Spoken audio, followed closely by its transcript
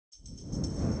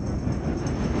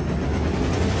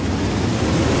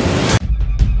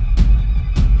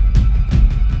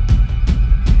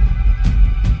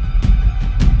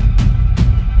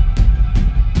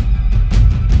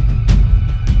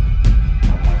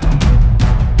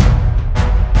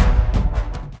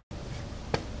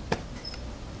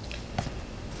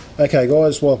Okay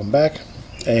guys, welcome back,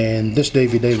 and this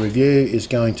DVD review is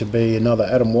going to be another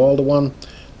Adam Wilder one,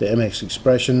 the MX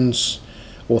Expressions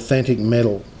Authentic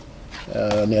Metal.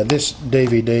 Now this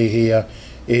DVD here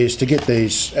is to get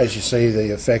these, as you see,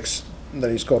 the effects that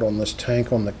he's got on this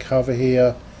tank on the cover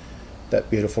here,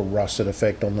 that beautiful rusted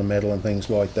effect on the metal and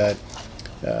things like that.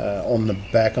 On the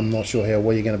back, I'm not sure how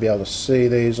well you're going to be able to see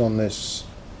these on this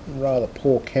rather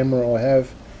poor camera I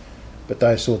have, but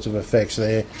those sorts of effects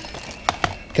there.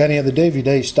 Okay, now the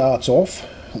DVD starts off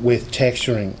with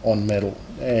texturing on metal,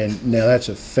 and now that's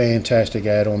a fantastic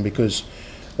add-on, because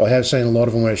I have seen a lot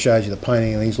of them where it shows you the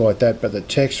painting and things like that, but the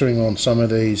texturing on some of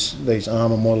these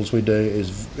armour models we do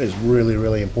is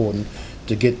really important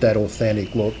to get that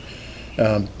authentic look.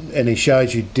 And he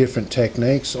shows you different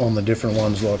techniques on the different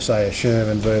ones, like say a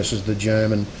Sherman versus the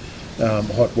German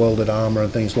hot welded armour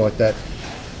and things like that,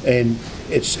 and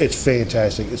it's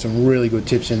fantastic. There's some really good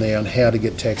tips in there on how to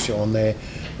get texture on there.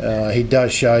 He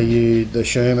does show you the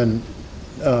Sherman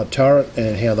turret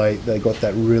and how they got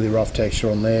that really rough texture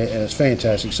on there, and it's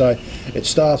fantastic. So it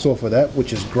starts off with that,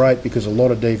 which is great, because a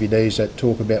lot of DVDs that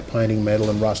talk about painting metal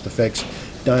and rust effects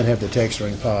don't have the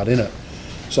texturing part in it.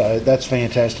 So that's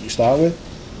fantastic to start with.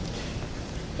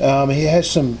 He has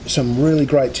some really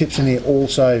great tips in here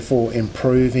also for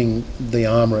improving the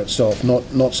armour itself,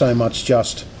 not so much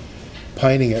just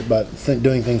painting it, but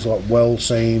doing things like weld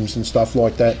seams and stuff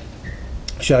like that.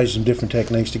 Shows you some different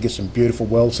techniques to get some beautiful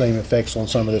weld seam effects on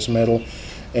some of this metal,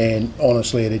 and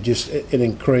honestly it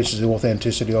increases the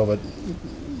authenticity of it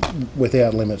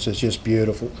without limits. It's just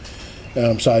beautiful.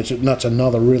 So that's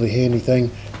another really handy thing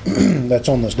that's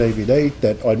on this DVD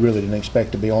that I really didn't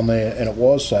expect to be on there, and it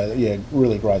was. So yeah,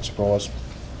 really great surprise.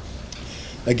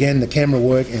 Again, the camera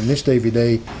work in this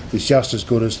DVD is just as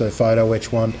good as the photo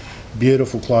etch one.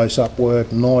 Beautiful close-up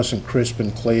work, nice and crisp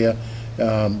and clear.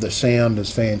 The sound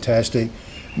is fantastic,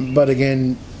 but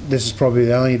again, this is probably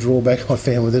the only drawback I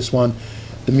found with this one.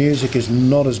 The music is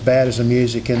not as bad as the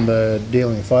music in the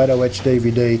Dealing Photo Etch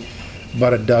DVD,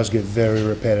 but it does get very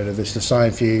repetitive. It's the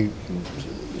same few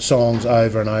songs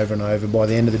over and over and over. By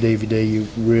the end of the DVD, you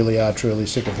really are truly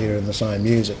sick of hearing the same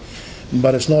music.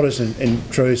 But it's not as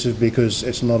intrusive, because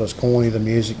it's not as corny, the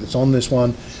music that's on this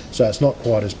one, so it's not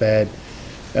quite as bad.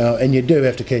 And you do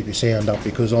have to keep your sound up,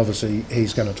 because obviously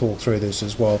he's going to talk through this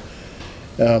as well.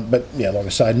 But yeah, like I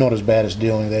say, not as bad as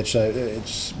Dealing with Edge,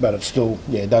 but it's still,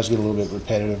 yeah, it does get a little bit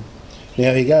repetitive.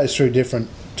 Now he goes through different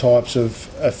types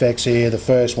of effects here. The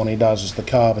first one he does is the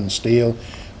carbon steel,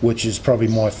 which is probably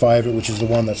my favourite, which is the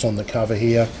one that's on the cover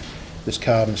here. This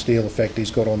carbon steel effect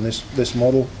he's got on this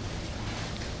model,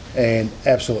 and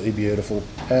absolutely beautiful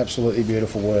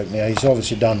work. Now he's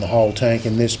obviously done the whole tank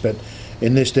in this, but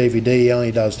in this DVD he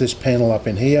only does this panel up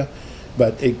in here,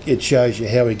 but it shows you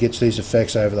how he gets these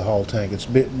effects over the whole tank. It's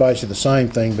basically the same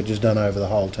thing, but just done over the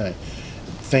whole tank.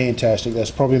 Fantastic.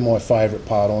 That's probably my favourite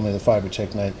part on there, the favourite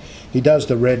technique. He does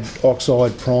the red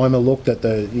oxide primer look that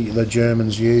the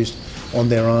Germans used on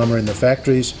their armour in the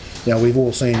factories. Now we've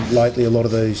all seen lately a lot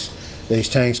of these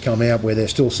tanks come out where they're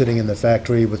still sitting in the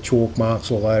factory with chalk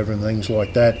marks all over and things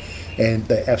like that, and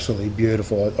they're absolutely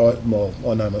beautiful. Well,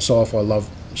 I know myself, I love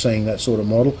seeing that sort of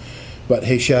model, but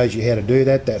he shows you how to do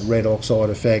that red oxide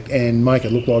effect, and make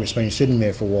it look like it's been sitting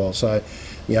there for a while. So,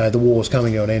 you know, the war's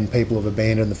coming to an end, people have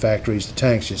abandoned the factories, the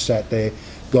tanks just sat there,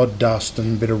 got dust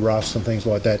and a bit of rust and things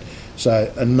like that. So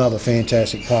another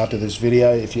fantastic part to this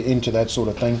video if you're into that sort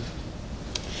of thing.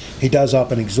 He does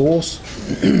up an exhaust.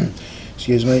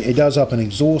 Excuse me, he does up an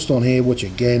exhaust on here, which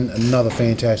again, another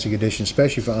fantastic addition,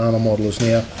 especially for armour modelers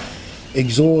now.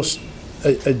 Exhaust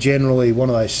are generally one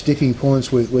of those sticking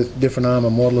points with different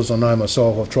armour modelers. I know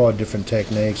myself, I've tried different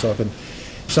techniques.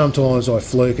 Sometimes I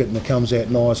fluke it and it comes out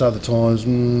nice, other times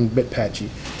a bit patchy.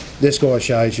 This guy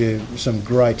shows you some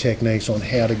great techniques on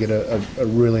how to get a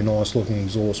really nice looking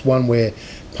exhaust, one where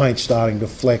paint's starting to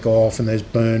fleck off and there's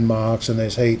burn marks and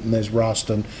there's heat and there's rust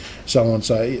and so on.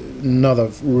 So another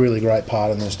really great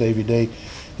part in this DVD.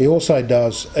 He also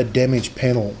does a damaged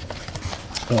panel,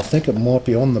 and I think it might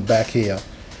be on the back here,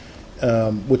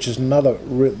 which is another,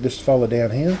 this fella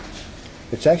down here,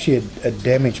 it's actually a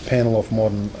damaged panel off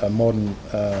modern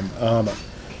armour.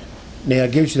 Now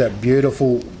it gives you that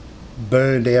beautiful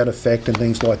burned out effect and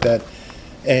things like that,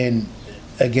 and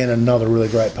again, another really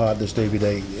great part of this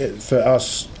DVD. For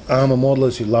us armour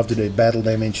modelers who love to do battle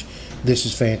damage, this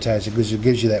is fantastic, because it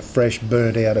gives you that fresh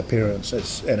burnt out appearance.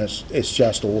 It's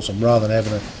just awesome. Rather than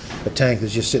having a tank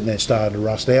that's just sitting there starting to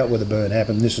rust out where the burn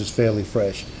happened, this is fairly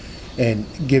fresh, and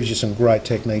gives you some great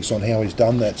techniques on how he's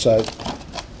done that. So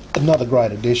another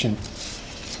great addition.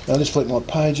 Now just flip my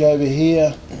page over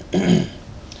here.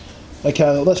 Okay,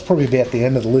 well, that's probably about the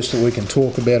end of the list that we can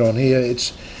talk about on here.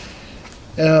 It's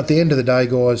at the end of the day,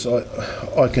 guys,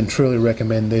 I can truly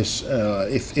recommend this.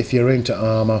 If you're into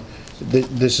armour,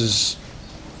 this is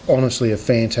honestly a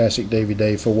fantastic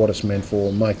DVD for what it's meant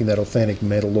for, making that authentic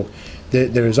metal look.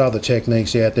 There is other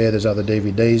techniques out there, there's other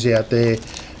DVDs out there.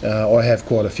 I have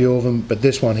quite a few of them, but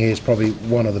this one here is probably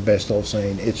one of the best I've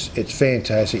seen. It's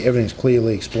fantastic, everything's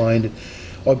clearly explained.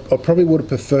 I probably would have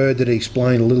preferred that he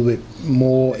explained a little bit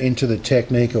more into the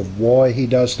technique of why he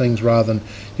does things, rather than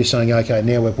just saying, okay,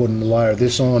 now we're putting a layer of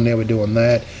this on, now we're doing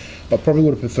that. I probably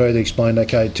would have preferred to explain,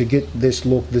 okay, to get this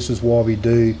look, this is why we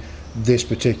do this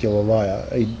particular layer.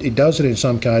 He does it in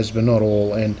some cases, but not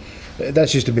all, and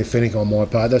that's just a bit finicky on my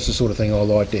part. That's the sort of thing I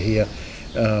like to hear.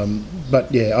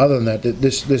 But yeah, other than that,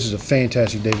 this is a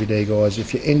fantastic DVD, guys.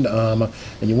 If you're into armour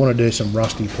and you want to do some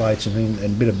rusty plates and a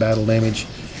bit of battle damage,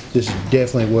 this is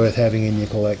definitely worth having in your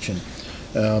collection.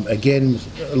 Again,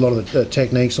 a lot of the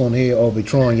techniques on here I'll be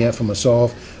trying out for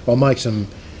myself. I'll make some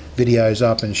videos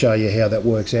up and show you how that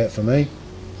works out for me.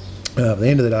 At the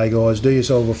end of the day, guys, do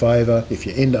yourself a favour. If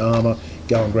you're into armour,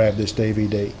 go and grab this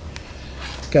DVD.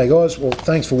 Okay, guys, well,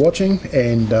 thanks for watching,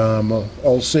 and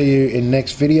I'll see you in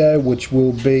next video, which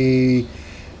will be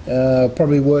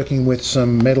probably working with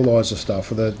some metallizer stuff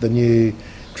for the new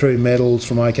True Metals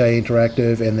from OK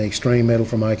Interactive and the Extreme Metal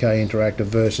from OK Interactive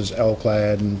versus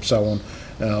MacLeod and so on.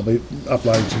 I'll be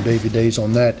uploading some DVDs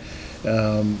on that.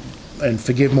 And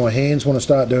forgive my hands when I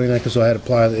start doing that, because I had a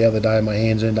play the other day and my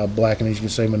hands end up black, and as you can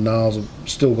see, my nails have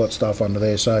still got stuff under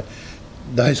there, so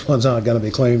those ones aren't going to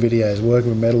be clean videos.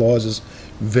 Working with metallizers,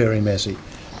 very messy.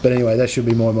 But anyway, that should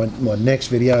be my next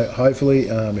video, hopefully.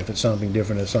 If it's something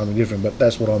different, it's something different, but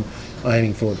that's what I'm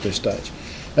aiming for at this stage.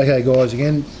 Okay, guys,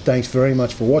 again, thanks very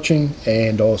much for watching,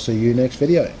 and I'll see you next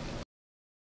video.